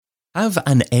Have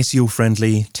an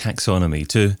SEO-friendly taxonomy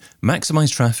to maximise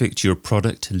traffic to your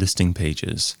product listing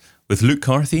pages with Luke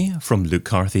Carthy from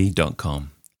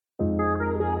lukecarthy.com.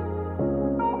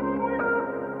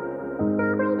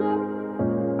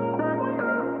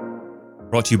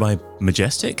 Brought to you by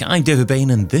Majestic. I'm David Bain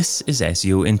and this is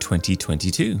SEO in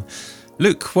 2022.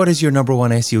 Luke, what is your number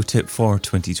one SEO tip for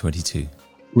 2022?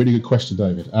 Really good question,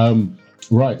 David.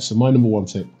 Right, so my number one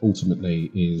tip ultimately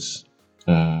is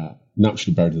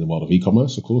naturally buried in the world of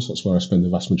e-commerce, of course. That's where I spend the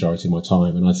vast majority of my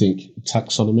time. And I think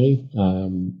taxonomy,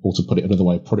 or to put it another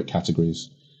way, product categories,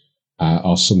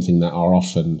 are something that are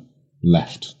often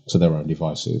left to their own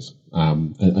devices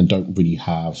and don't really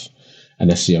have an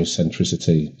SEO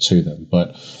centricity to them.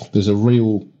 But there's a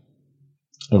real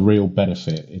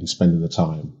benefit in spending the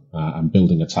time and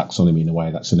building a taxonomy in a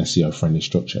way that's an SEO-friendly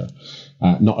structure.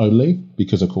 Not only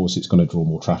because, of course, it's going to draw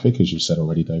more traffic, as you've said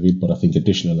already, David, but I think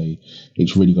additionally,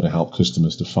 it's really going to help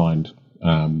customers to find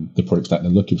the products that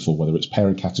they're looking for, whether it's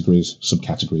parent categories,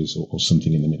 subcategories, or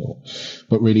something in the middle.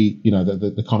 But really,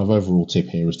 the kind of overall tip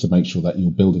here is to make sure that you're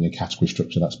building a category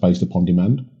structure that's based upon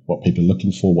demand, what people are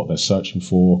looking for, what they're searching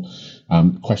for,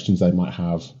 questions they might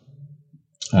have,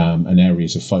 and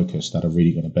areas of focus that are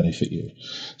really going to benefit you.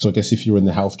 So I guess if you're in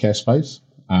the healthcare space,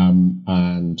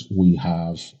 and we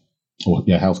have,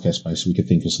 healthcare space, we could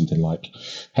think of something like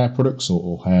hair products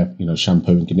or hair,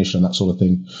 shampoo and conditioner, that sort of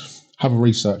thing. Have a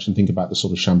research and think about the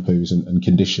sort of shampoos and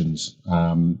conditions,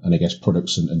 and I guess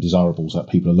products and desirables that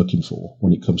people are looking for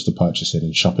when it comes to purchasing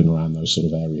and shopping around those sort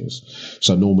of areas.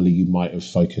 So normally you might have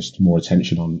focused more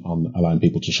attention on allowing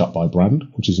people to shop by brand,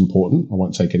 which is important. I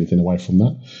won't take anything away from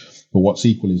that. But what's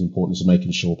equally as important is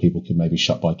making sure people can maybe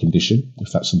shop by condition,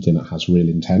 if that's something that has real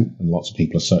intent, and lots of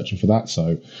people are searching for that.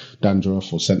 So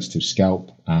dandruff or sensitive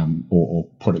scalp, or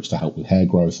products to help with hair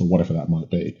growth or whatever that might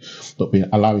be. But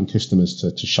allowing customers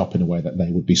to shop in a way that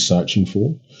they would be searching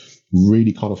for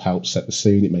really kind of helps set the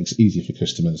scene. It makes it easier for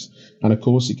customers. And of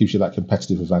course, it gives you that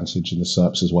competitive advantage in the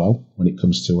SERPs as well when it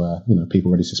comes to people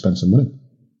ready to spend some money.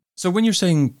 So when you're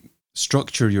saying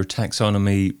structure your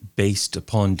taxonomy based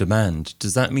upon demand,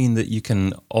 does that mean that you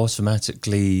can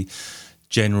automatically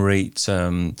generate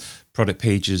product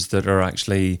pages that are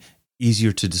actually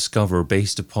easier to discover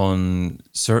based upon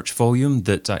search volume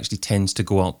that actually tends to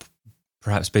go up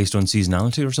perhaps based on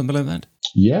seasonality or something like that?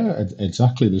 Yeah,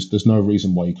 exactly. There's no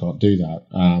reason why you can't do that.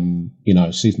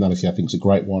 Seasonality I think is a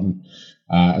great one.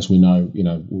 As we know,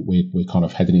 we're kind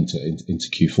of heading into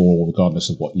Q4, regardless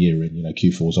of what year in.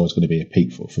 Q4 is always going to be a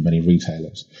peak for many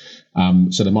retailers.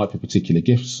 So there might be particular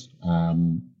gifts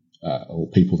or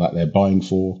people that they're buying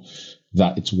for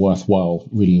that it's worthwhile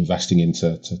really investing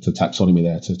into taxonomy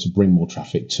there to bring more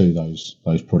traffic to those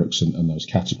products and those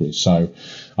categories. So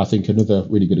I think another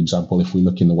really good example, if we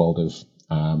look in the world of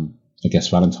I guess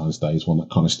Valentine's Day is one that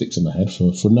kind of sticks in my head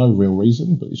for no real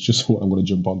reason, but it's just what I'm going to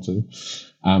jump onto.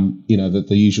 The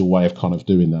usual way of kind of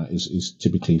doing that is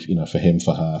typically, for him,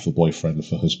 for her, for boyfriend,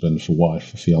 for husband, for wife,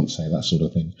 for fiance, that sort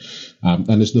of thing. And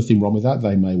there's nothing wrong with that.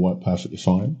 They may work perfectly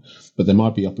fine, but there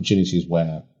might be opportunities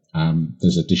where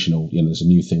there's additional, there's a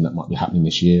new thing that might be happening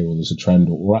this year, or there's a trend,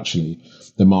 or actually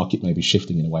the market may be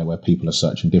shifting in a way where people are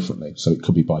searching differently. So it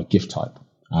could be by gift type.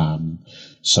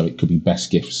 So it could be best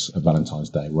gifts of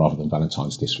Valentine's Day rather than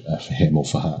Valentine's gifts for him or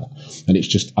for her. And it's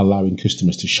just allowing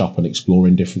customers to shop and explore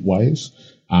in different ways.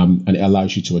 And it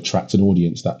allows you to attract an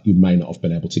audience that you may not have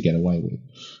been able to get away with.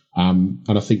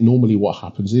 And I think normally what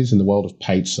happens is in the world of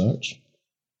paid search,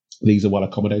 these are well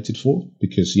accommodated for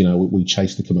because, we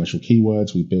chase the commercial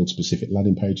keywords, we build specific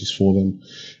landing pages for them.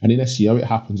 And in SEO, it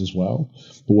happens as well.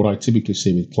 But what I typically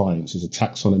see with clients is a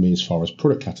taxonomy as far as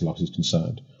product catalogs is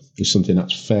concerned is something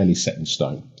that's fairly set in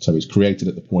stone. So it's created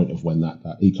at the point of when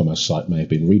that e-commerce site may have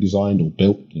been redesigned or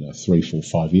built, 3, 4,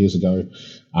 5 years ago,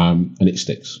 and it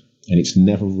sticks. And it's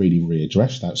never really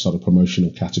readdressed outside of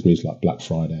promotional categories like Black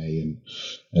Friday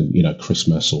and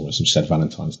Christmas or, as I've said,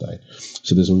 Valentine's Day.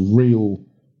 So there's a real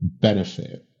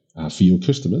benefit for your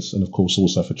customers and, of course,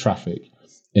 also for traffic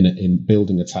in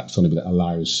building a taxonomy that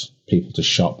allows people to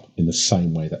shop in the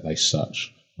same way that they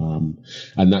search.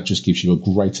 And that just gives you a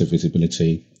greater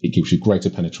visibility. It gives you greater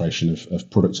penetration of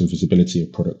products and visibility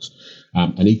of products,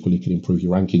 and equally can improve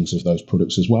your rankings of those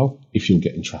products as well if you're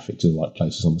getting traffic to the right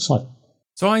places on the site.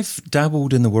 So I've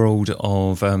dabbled in the world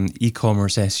of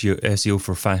e-commerce SEO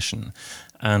for fashion,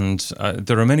 and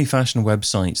there are many fashion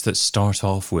websites that start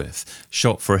off with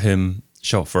shop for him,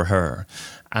 shop for her,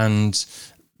 and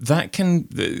that can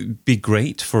be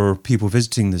great for people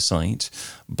visiting the site,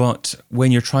 but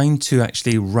when you're trying to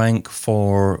actually rank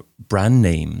for brand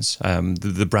names,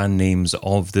 the brand names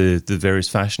of the various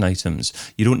fashion items,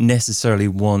 you don't necessarily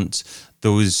want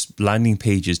those landing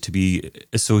pages to be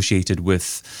associated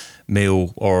with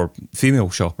male or female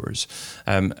shoppers.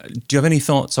 Do you have any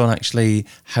thoughts on actually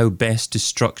how best to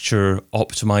structure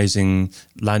optimizing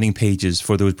landing pages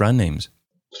for those brand names?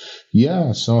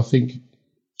 Yeah, so I think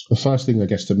the first thing I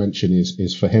guess to mention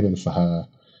is for him and for her,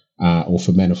 or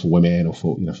for men or for women, or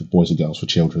for for boys and girls, for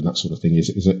children, that sort of thing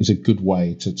is a good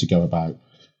way to go about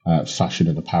fashion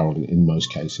and apparel in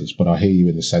most cases. But I hear you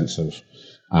in the sense of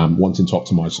wanting to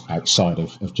optimize outside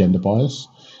of gender bias.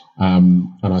 And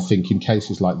I think in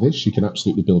cases like this, you can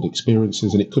absolutely build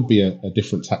experiences, and it could be a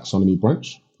different taxonomy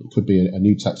branch. It could be a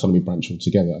new taxonomy branch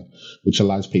altogether, which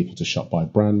allows people to shop by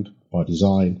brand, by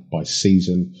design, by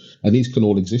season. And these can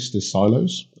all exist as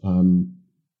silos.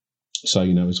 So,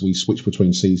 as we switch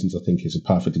between seasons, I think is a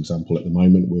perfect example at the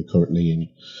moment. We're currently in,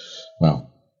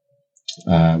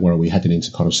 where are we heading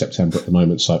into kind of September at the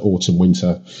moment? So autumn,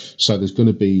 winter. So there's going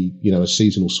to be, a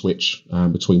seasonal switch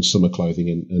between summer clothing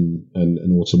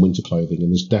and autumn, winter clothing.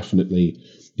 And there's definitely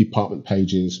department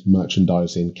pages,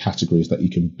 merchandising, categories that you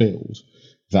can build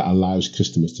that allows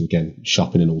customers to, again,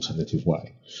 shop in an alternative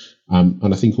way.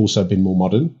 And I think also been more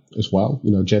modern as well.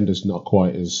 Gender's not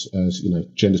quite as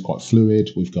gender's quite fluid.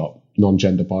 We've got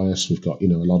non-gender bias. We've got, a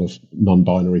lot of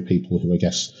non-binary people who I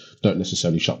guess don't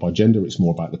necessarily shop by gender. It's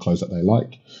more about the clothes that they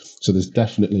like. So there's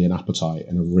definitely an appetite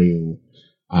and a real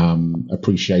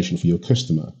appreciation for your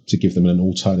customer to give them an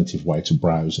alternative way to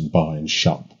browse and buy and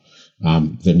shop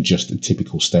than just a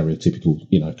typical stereotypical,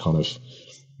 kind of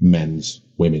men's,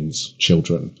 women's,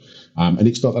 children. And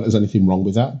it's not that there's anything wrong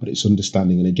with that, but it's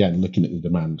understanding and, again, looking at the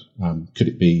demand. Could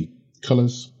it be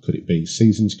colours? Could it be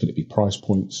seasons? Could it be price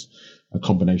points? A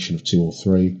combination of two or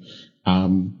three?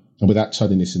 And without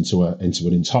turning this into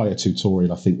an entire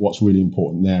tutorial, I think what's really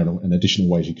important there, and additional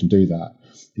ways you can do that,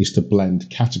 is to blend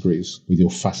categories with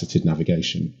your faceted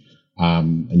navigation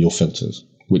and your filters,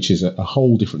 which is a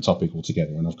whole different topic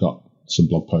altogether. And I've got some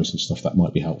blog posts and stuff that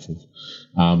might be helpful.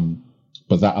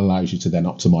 But that allows you to then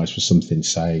optimize for something,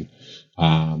 say,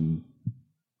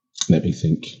 let me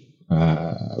think,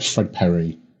 Fred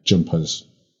Perry jumpers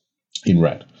in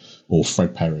red, or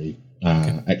Fred Perry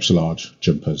extra large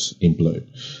jumpers in blue.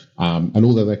 And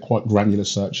although they're quite granular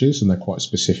searches and they're quite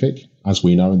specific, as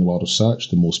we know in the world of search,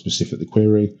 the more specific the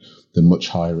query, the much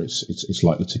higher it's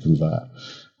likely to convert.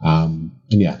 And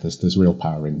yeah, there's real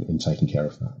power in taking care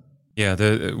of that. Yeah,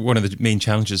 one of the main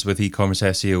challenges with e-commerce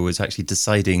SEO is actually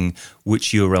deciding which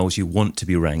URLs you want to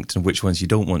be ranked and which ones you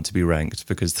don't want to be ranked,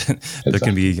 because there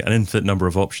can be an infinite number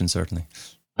of options, certainly.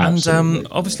 Absolutely. And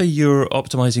obviously you're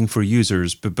optimizing for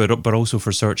users, but also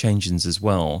for search engines as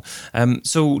well.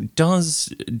 So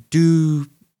do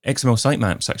XML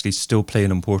sitemaps actually still play an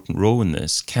important role in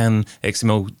this? Can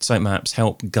XML sitemaps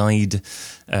help guide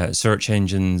search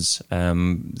engine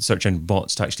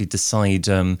bots to actually decide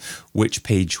which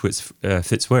page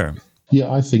fits where?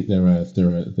 Yeah, I think they're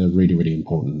really, really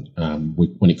important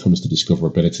when it comes to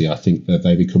discoverability. I think that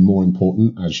they become more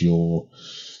important as your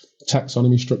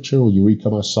taxonomy structure or your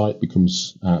e-commerce site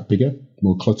becomes bigger,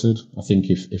 more cluttered. I think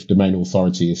if domain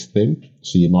authority is thin,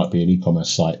 so you might be an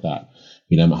e-commerce site that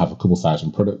might have a couple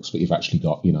thousand products, but you've actually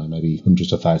got, maybe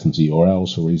hundreds of thousands of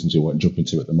URLs for reasons you won't jump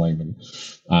into at the moment.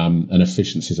 And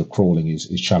efficiencies of crawling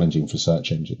is challenging for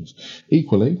search engines.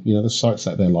 Equally, the sites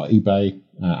out there like eBay,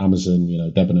 Amazon,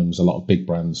 Debenhams, a lot of big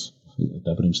brands. I think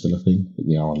Debenhams still a thing. I think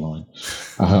they are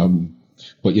online.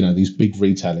 But, these big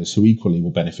retailers who equally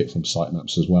will benefit from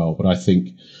sitemaps as well. But I think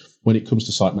when it comes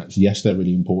to sitemaps, yes, they're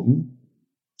really important,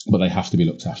 but they have to be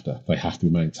looked after. They have to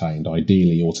be maintained,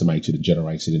 ideally automated and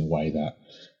generated in a way that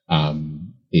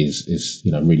is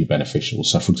really beneficial.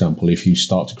 So, for example, if you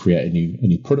start to create a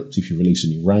new product, if you release a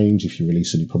new range, if you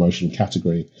release a new promotional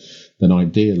category, then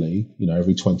ideally,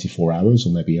 every 24 hours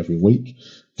or maybe every week,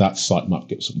 that sitemap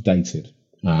gets updated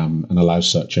and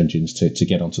allows search engines to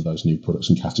get onto those new products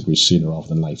and categories sooner rather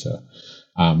than later.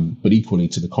 But equally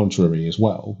to the contrary as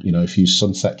well, if you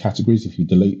sunset categories, if you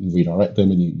delete and redirect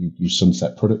them and you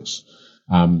sunset products,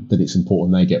 then it's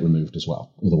important they get removed as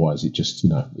well. Otherwise, it just,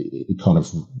 it kind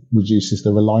of reduces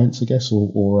the reliance, I guess,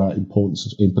 or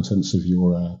impotence of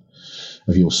your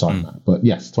sitemap. But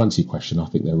yes, to answer your question, I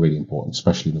think they're really important,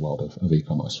 especially in the world of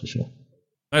e-commerce for sure.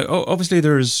 Obviously,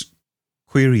 there's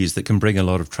queries that can bring a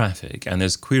lot of traffic, and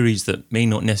there's queries that may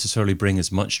not necessarily bring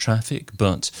as much traffic,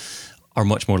 but are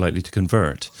much more likely to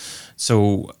convert.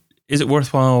 So is it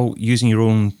worthwhile using your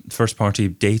own first-party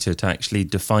data to actually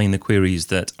define the queries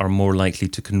that are more likely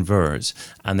to convert,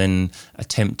 and then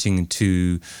attempting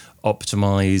to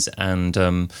optimize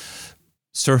and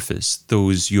surface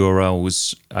those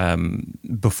URLs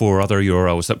before other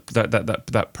URLs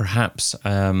that perhaps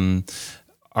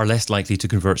are less likely to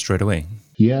convert straight away?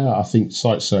 Yeah, I think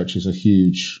site search is a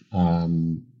huge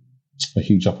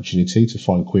opportunity to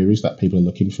find queries that people are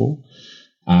looking for.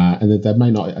 And there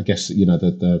may not, I guess,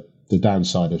 the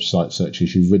downside of site search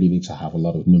is you really need to have a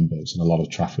lot of numbers and a lot of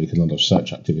traffic and a lot of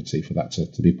search activity for that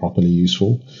to be properly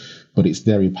useful. But it's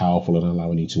very powerful in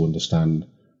allowing you to understand,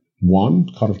 one,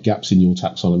 kind of gaps in your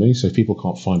taxonomy. So if people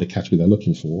can't find a category they're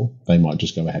looking for, they might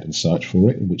just go ahead and search for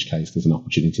it, in which case there's an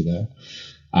opportunity there.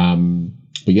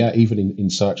 But yeah, even in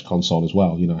Search Console as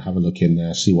well, have a look in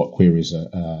there, see what queries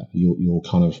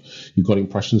you've got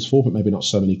impressions for, but maybe not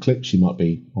so many clicks. You might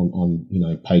be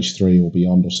on page 3 or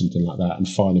beyond or something like that, and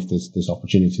find if there's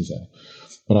opportunities there.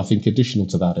 But I think additional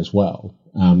to that as well,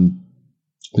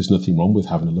 there's nothing wrong with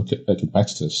having a look at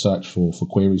competitors, search for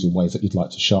queries in ways that you'd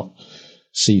like to shop,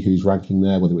 see who's ranking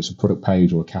there, whether it's a product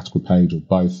page or a category page or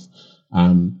both.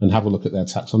 And have a look at their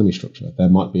taxonomy structure. There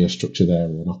might be a structure there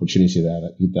or an opportunity there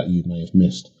that you may have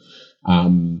missed.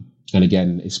 And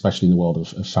again, especially in the world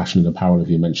of fashion and apparel, as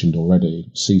you mentioned already,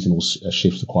 seasonal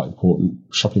shifts are quite important.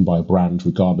 Shopping by a brand,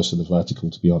 regardless of the vertical,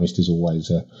 to be honest, is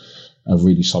always a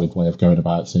really solid way of going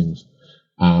about things.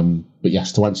 But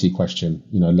yes, to answer your question,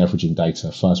 leveraging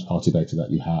data, first-party data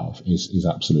that you have is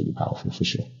absolutely powerful for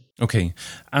sure. Okay.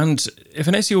 And if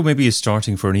an SEO maybe is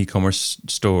starting for an e-commerce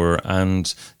store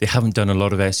and they haven't done a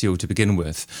lot of SEO to begin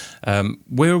with,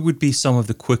 where would be some of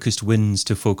the quickest wins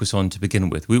to focus on to begin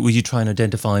with? Would you try and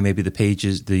identify maybe the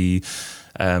pages, the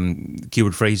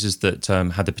keyword phrases that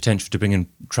had the potential to bring in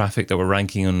traffic that were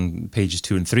ranking on pages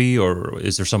 2 and 3, or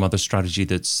is there some other strategy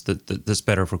that's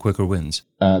better for quicker wins?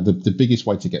 The biggest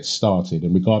way to get started,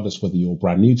 and regardless whether you're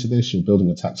brand new to this, you're building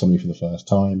a taxonomy for the first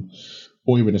time,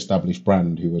 or you're an established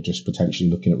brand who are just potentially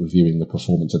looking at reviewing the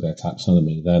performance of their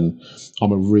taxonomy, then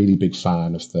I'm a really big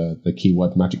fan of the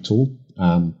keyword magic tool,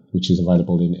 which is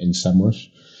available in SEMrush.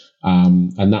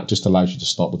 And that just allows you to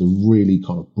start with a really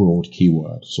kind of broad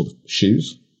keyword, sort of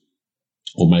shoes.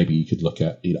 Or maybe you could look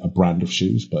at a brand of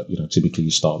shoes, but typically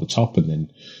you start at the top and then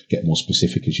get more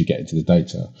specific as you get into the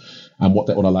data. And what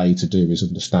that will allow you to do is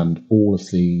understand all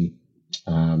of the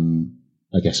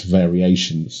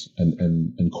variations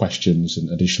and questions and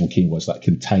additional keywords that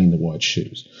contain the word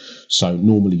shoes. So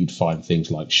normally you'd find things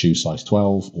like shoe size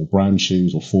 12 or brand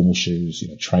shoes or formal shoes,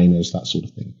 trainers, that sort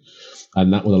of thing.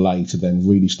 And that will allow you to then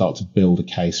really start to build a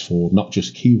case for not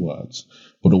just keywords,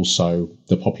 but also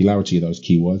the popularity of those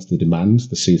keywords, the demand,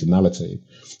 the seasonality,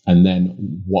 and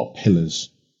then what pillars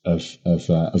of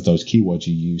those keywords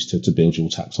you use to build your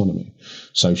taxonomy.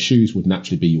 So shoes would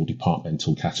naturally be your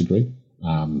departmental category.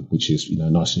 Which is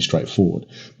nice and straightforward.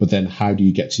 But then how do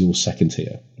you get to your second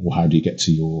tier, or how do you get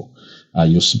to your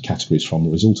subcategories from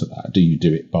the result of that? Do you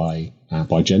do it by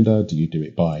gender? Do you do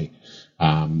it by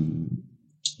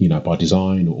by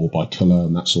design or by color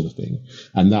and that sort of thing?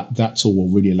 And that's all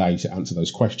will really allow you to answer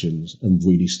those questions and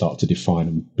really start to define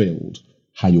and build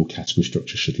how your category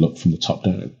structure should look from the top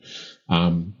down.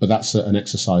 But that's an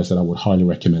exercise that I would highly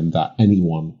recommend that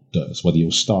anyone does, whether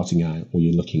you're starting out or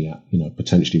you're looking at,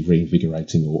 potentially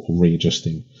reinvigorating or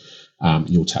readjusting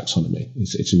your taxonomy.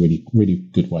 It's a really, really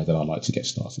good way that I like to get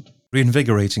started.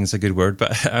 Reinvigorating is a good word,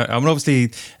 but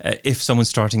obviously, if someone's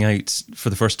starting out for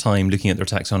the first time looking at their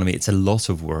taxonomy, it's a lot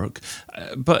of work.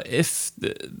 But if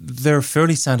they're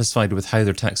fairly satisfied with how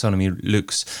their taxonomy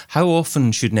looks, how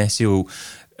often should an SEO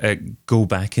go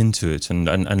back into it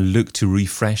and look to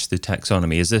refresh the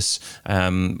taxonomy? Is this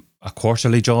a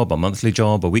quarterly job, a monthly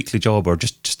job, a weekly job, or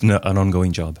just an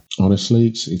ongoing job? Honestly,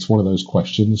 it's one of those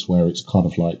questions where it's kind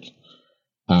of like,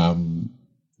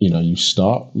 you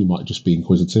start, you might just be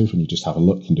inquisitive and you just have a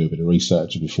look and do a bit of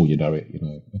research, and before you know it,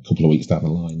 a couple of weeks down the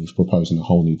line, you're proposing a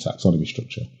whole new taxonomy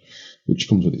structure, which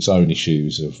comes with its own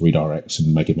issues of redirects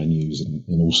and mega menus and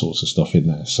all sorts of stuff in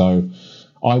there. So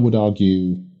I would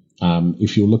argue,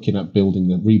 if you're looking at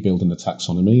rebuilding the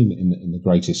taxonomy in the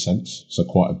greatest sense, so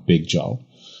quite a big job,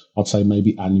 I'd say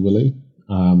maybe annually.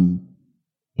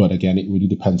 But again, it really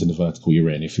depends on the vertical you're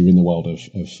in. If you're in the world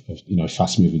of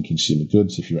fast-moving consumer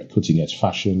goods, if you're at cutting-edge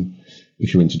fashion,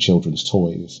 if you're into children's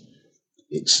toys,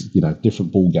 it's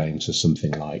different ball game to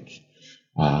something like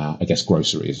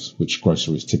groceries, which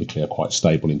groceries typically are quite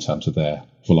stable in terms of their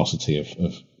velocity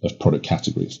of product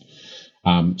categories.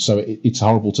 So it's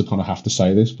horrible to kind of have to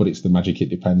say this, but it's the magic it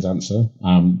depends answer.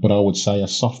 But I would say a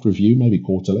soft review, maybe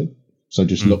quarterly. So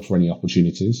just look for any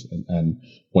opportunities and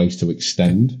ways to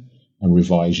extend and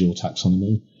revise your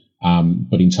taxonomy.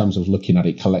 But in terms of looking at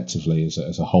it collectively as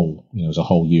a whole, as a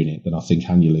whole unit, then I think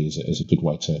annually is a good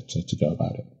way to go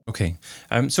about it. Okay.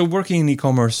 So working in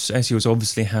e-commerce, SEOs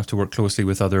obviously have to work closely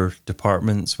with other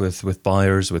departments, with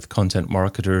buyers, with content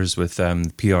marketers, with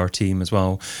PR team as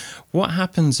well. What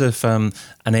happens if an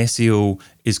SEO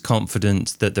is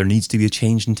confident that there needs to be a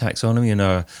change in taxonomy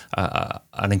and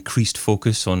an increased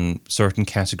focus on certain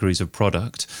categories of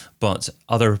product, but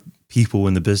other people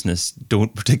in the business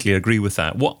don't particularly agree with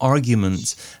that? What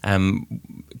arguments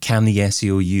can the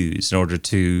SEO use in order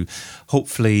to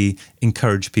hopefully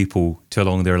encourage people to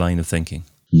along their line of thinking?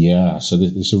 Yeah, so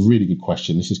this is a really good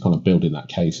question. This is kind of building that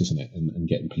case, isn't it, and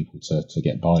getting people to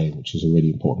get buy-in, which is a really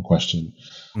important question.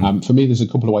 For me, there's a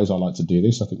couple of ways I like to do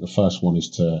this. I think the first one is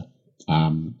to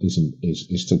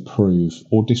prove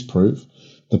or disprove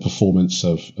the performance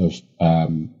of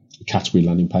category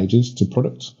landing pages to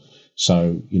product.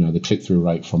 So, the click-through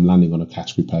rate from landing on a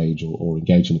category page or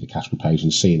engaging with the category page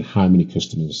and seeing how many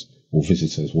customers or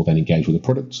visitors will then engage with the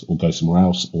product or go somewhere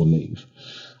else or leave.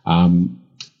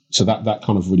 So that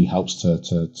kind of really helps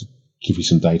to give you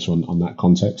some data on that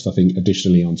context. I think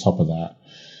additionally, on top of that,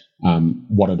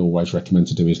 what I'd always recommend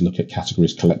to do is look at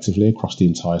categories collectively across the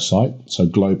entire site. So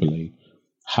globally,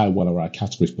 how well are our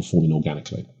categories performing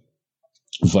organically?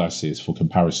 Versus, for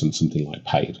comparison, something like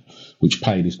paid, which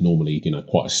paid is normally,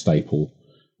 quite a staple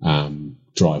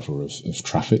driver of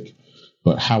traffic.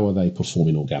 But how are they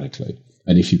performing organically?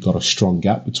 And if you've got a strong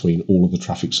gap between all of the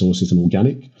traffic sources and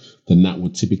organic, then that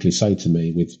would typically say to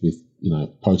me, with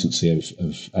potency of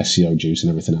SEO juice and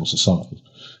everything else aside,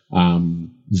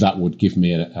 that would give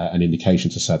me an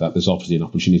indication to say that there's obviously an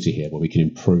opportunity here where we can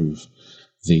improve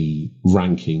the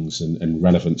rankings and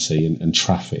relevancy and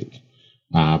traffic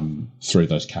through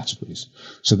those categories,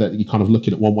 so that you're kind of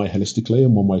looking at one way holistically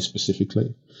and one way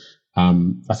specifically.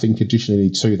 I think additionally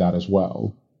to that as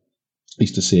well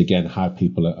is to see again how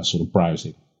people are sort of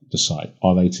browsing the site.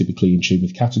 Are they typically in tune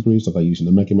with categories? Are they using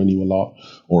the mega menu a lot?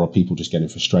 Or are people just getting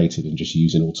frustrated and just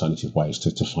using alternative ways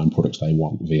to find products they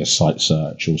want via site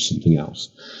search or something else?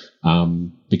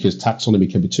 Because taxonomy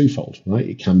can be twofold, right?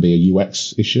 It can be a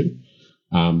UX issue,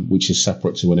 which is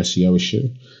separate to an SEO issue.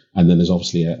 And then there's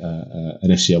obviously an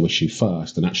SEO issue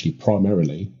first, and actually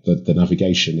primarily the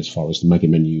navigation as far as the mega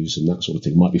menus and that sort of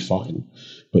thing might be fine,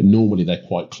 but normally they're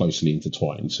quite closely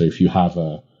intertwined. So if you have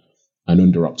an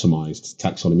under-optimized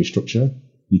taxonomy structure,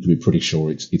 you can be pretty sure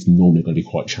it's normally going to be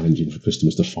quite challenging for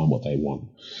customers to find what they want.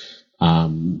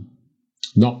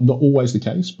 Not always the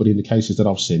case, but in the cases that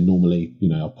I've seen, normally,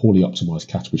 a poorly optimized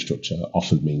category structure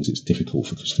often means it's difficult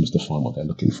for customers to find what they're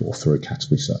looking for through a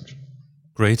category search.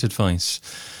 Great advice.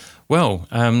 Well,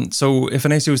 so if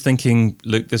an SEO is thinking,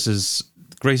 look, this is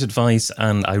great advice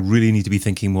and I really need to be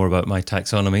thinking more about my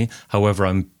taxonomy. However,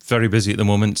 I'm very busy at the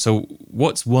moment. So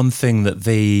what's one thing that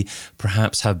they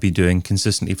perhaps have been doing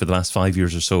consistently for the last 5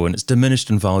 years or so, and it's diminished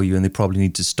in value and they probably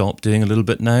need to stop doing a little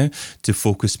bit now to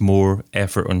focus more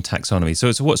effort on taxonomy?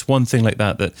 So what's one thing like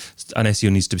that an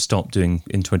SEO needs to stop doing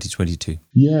in 2022?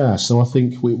 Yeah, so I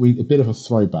think we a bit of a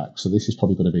throwback. So this is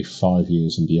probably going to be 5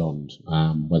 years and beyond,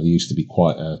 where there used to be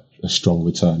quite a strong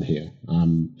return here.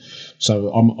 So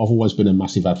I've always been a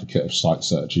massive advocate of site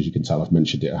search. As you can tell, I've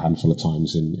mentioned it a handful of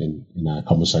times in our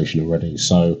conversation already.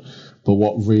 So, but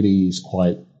what really is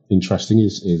quite interesting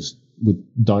is with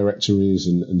directories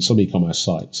and some e-commerce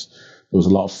sites, there was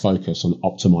a lot of focus on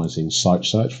optimizing site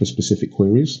search for specific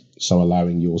queries. So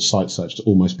allowing your site search to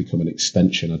almost become an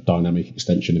extension, a dynamic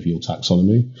extension of your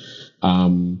taxonomy.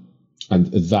 And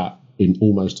that, in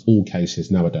almost all cases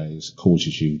nowadays,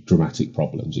 causes you dramatic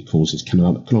problems. It causes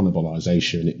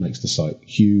cannibalization. It makes the site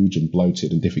huge and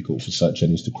bloated and difficult for search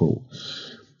engines to crawl.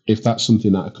 If that's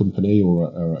something that a company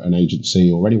or an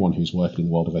agency or anyone who's working in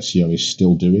the world of SEO is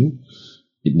still doing,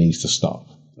 it needs to stop.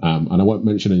 And I won't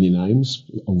mention any names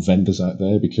of vendors out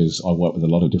there because I work with a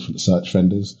lot of different search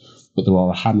vendors, but there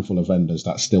are a handful of vendors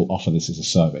that still offer this as a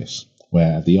service,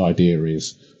 where the idea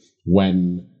is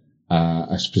when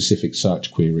a specific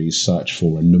search query is searched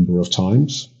for a number of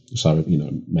times, so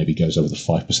maybe goes over the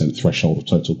 5% threshold of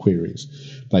total queries,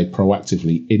 they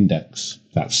proactively index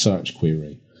that search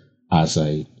query as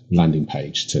a landing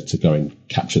page to go and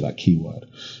capture that keyword,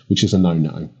 which is a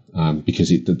no-no, because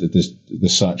the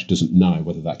search doesn't know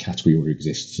whether that category already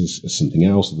exists as something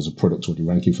else, or there's a product already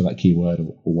ranking for that keyword,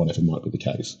 or whatever might be the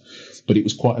case. But it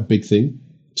was quite a big thing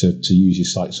to use your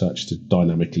site search to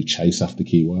dynamically chase after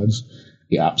keywords.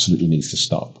 It absolutely needs to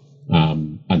stop.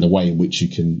 And the way in which you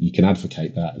can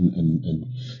advocate that and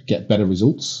get better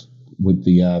results with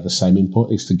the same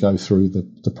input is to go through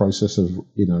the process of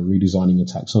redesigning a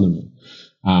taxonomy.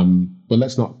 But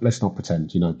let's not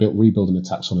pretend rebuilding a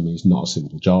taxonomy is not a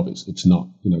simple job. It's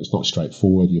not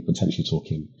straightforward. You're potentially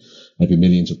talking maybe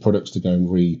millions of products to go and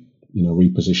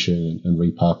reposition and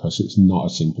repurpose. It's not a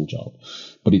simple job,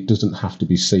 but it doesn't have to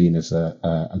be seen as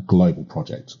a global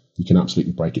project. You can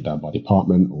absolutely break it down by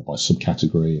department or by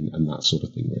subcategory and that sort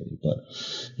of thing, really. But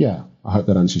yeah, I hope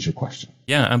that answers your question.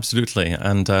 Yeah, absolutely.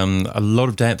 And a lot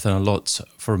of depth and a lot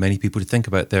for many people to think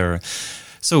about there.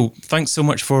 So thanks so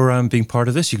much for being part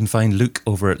of this. You can find Luke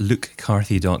over at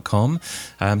lukecarthy.com.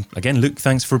 Again, Luke,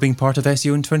 thanks for being part of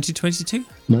SEO in 2022.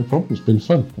 No problem. It's been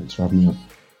fun. Thanks for having me on.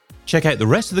 Check out the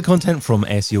rest of the content from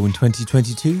SEO in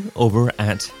 2022 over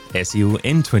at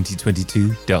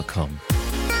SEOin2022.com.